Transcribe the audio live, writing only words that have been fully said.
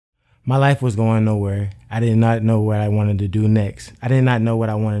My life was going nowhere. I did not know what I wanted to do next. I did not know what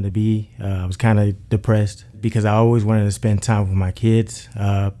I wanted to be. I was kind of depressed because I always wanted to spend time with my kids,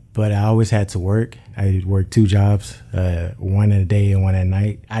 but I always had to work. I worked 2 jobs, one in the day and one at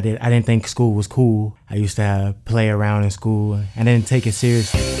night. I didn't think school was cool. I used to play around in school. I didn't take it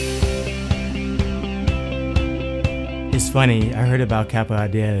seriously. It's funny, I heard about Capital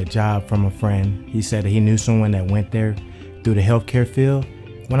Idea at a job from a friend. He said that he knew someone that went there through the healthcare field.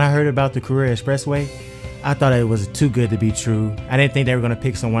 When I heard about the Career Expressway, I thought it was too good to be true. I didn't think they were gonna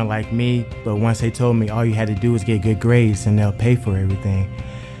pick someone like me, but once they told me all you had to do was get good grades and they'll pay for everything,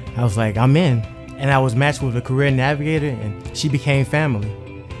 I was like, I'm in. And I was matched with a career navigator and she became family.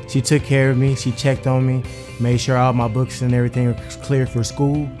 She took care of me, she checked on me, made sure all my books and everything were clear for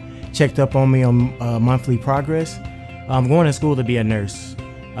school, checked up on me on monthly progress. I'm going to school to be a nurse.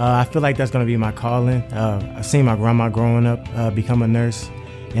 I feel like that's gonna be my calling. I've seen my grandma growing up become a nurse,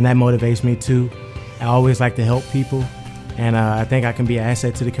 and that motivates me too. I always like to help people, and I think I can be an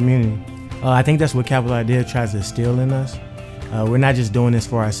asset to the community. I think that's what Capital Idea tries to instill in us. We're not just doing this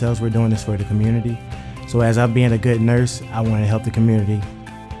for ourselves, we're doing this for the community. So as I'm being a good nurse, I want to help the community.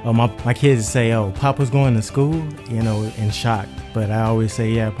 My kids say, oh, Papa's going to school, you know, in shock. But I always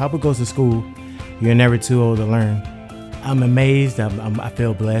say, yeah, Papa goes to school. You're never too old to learn. I'm amazed, I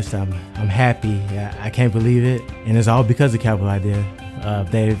feel blessed, I'm happy, I can't believe it. And it's all because of Capital Idea.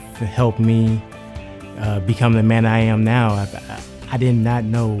 They've helped me become the man I am now. I did not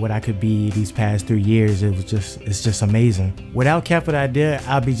know what I could be these past 3 years. It's just amazing. Without Capital Idea,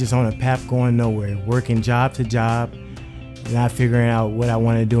 I'll be just on a path going nowhere, working job to job, not figuring out what I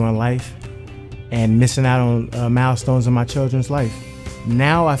want to do in life, and missing out on milestones in my children's life.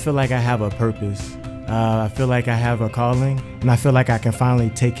 Now I feel like I have a purpose. I feel like I have a calling, and I feel like I can finally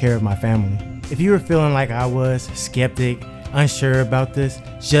take care of my family. If you were feeling like I was, skeptic, unsure about this,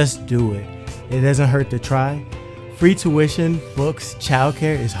 just do it. It doesn't hurt to try. Free tuition, books,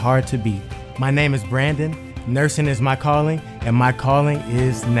 childcare is hard to beat. My name is Brandon. Nursing is my calling, and my calling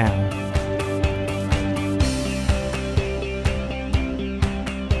is now.